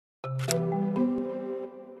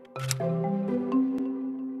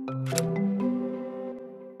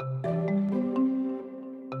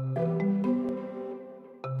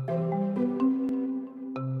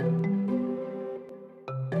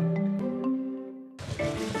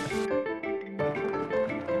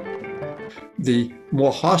The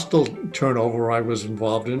more hostile turnover I was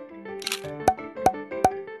involved in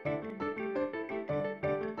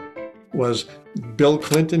was Bill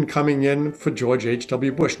Clinton coming in for George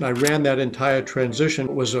H.W. Bush. And I ran that entire transition.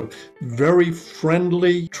 It was a very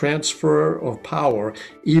friendly transfer of power,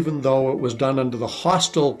 even though it was done under the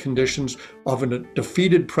hostile conditions of a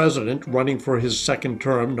defeated president running for his second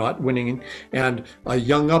term, not winning, and a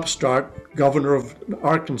young upstart governor of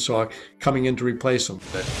Arkansas coming in to replace him.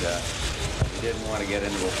 But he didn't want to get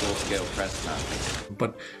into a full-scale press conference.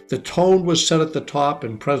 But the tone was set at the top,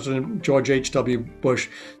 and President George H.W. Bush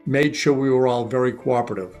made sure we were all very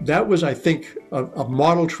cooperative. That was, I think, a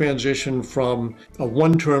model transition from a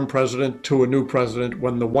one-term president to a new president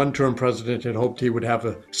when the one-term president had hoped he would have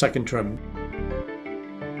a second term.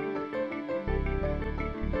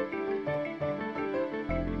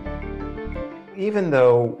 Even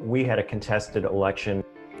though we had a contested election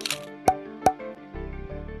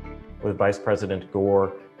with Vice President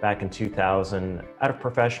Gore back in 2000, out of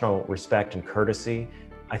professional respect and courtesy,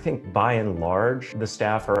 I think by and large, the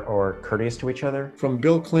staff are courteous to each other. From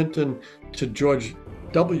Bill Clinton to George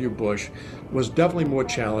W. Bush was definitely more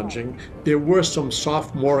challenging. There were some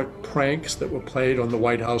sophomoric pranks that were played on the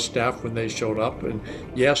White House staff when they showed up. And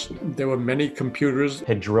yes, there were many computers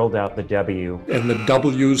Had drilled out the W. and the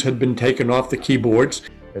W's had been taken off the keyboards.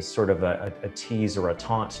 As sort of a tease or a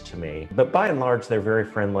taunt to me. But by and large, they're very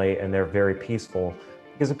friendly and they're very peaceful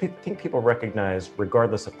because I think people recognize,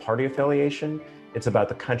 regardless of party affiliation, it's about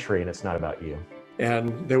the country and it's not about you.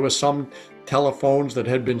 And there were some telephones that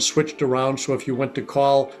had been switched around, so if you went to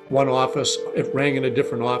call one office, it rang in a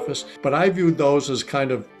different office. But I viewed those as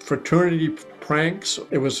kind of fraternity pranks.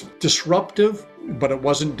 It was disruptive, but it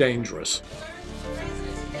wasn't dangerous.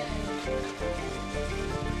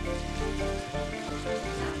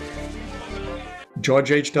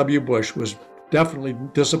 George H.W. Bush was definitely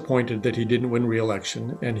disappointed that he didn't win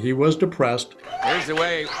re-election, and he was depressed. Here's the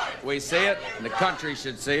way we see it, and the country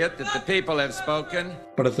should see it, that the people have spoken.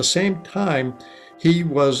 But at the same time, he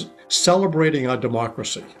was celebrating our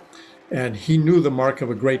democracy. And he knew the mark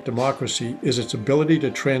of a great democracy is its ability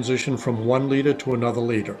to transition from one leader to another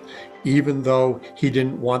leader, even though he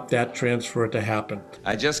didn't want that transfer to happen.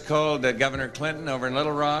 I just called Governor Clinton over in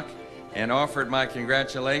Little Rock and offered my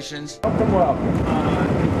congratulations.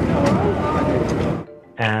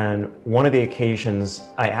 And one of the occasions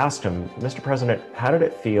I asked him, Mr. President, how did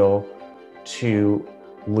it feel to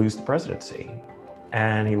lose the presidency?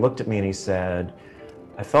 And he looked at me and he said,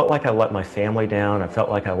 I felt like I let my family down. I felt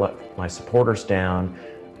like I let my supporters down,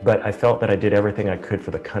 but I felt that I did everything I could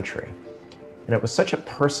for the country. And it was such a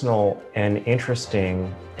personal and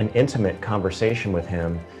interesting and intimate conversation with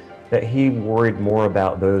him that he worried more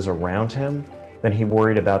about those around him than he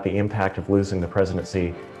worried about the impact of losing the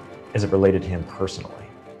presidency as it related to him personally.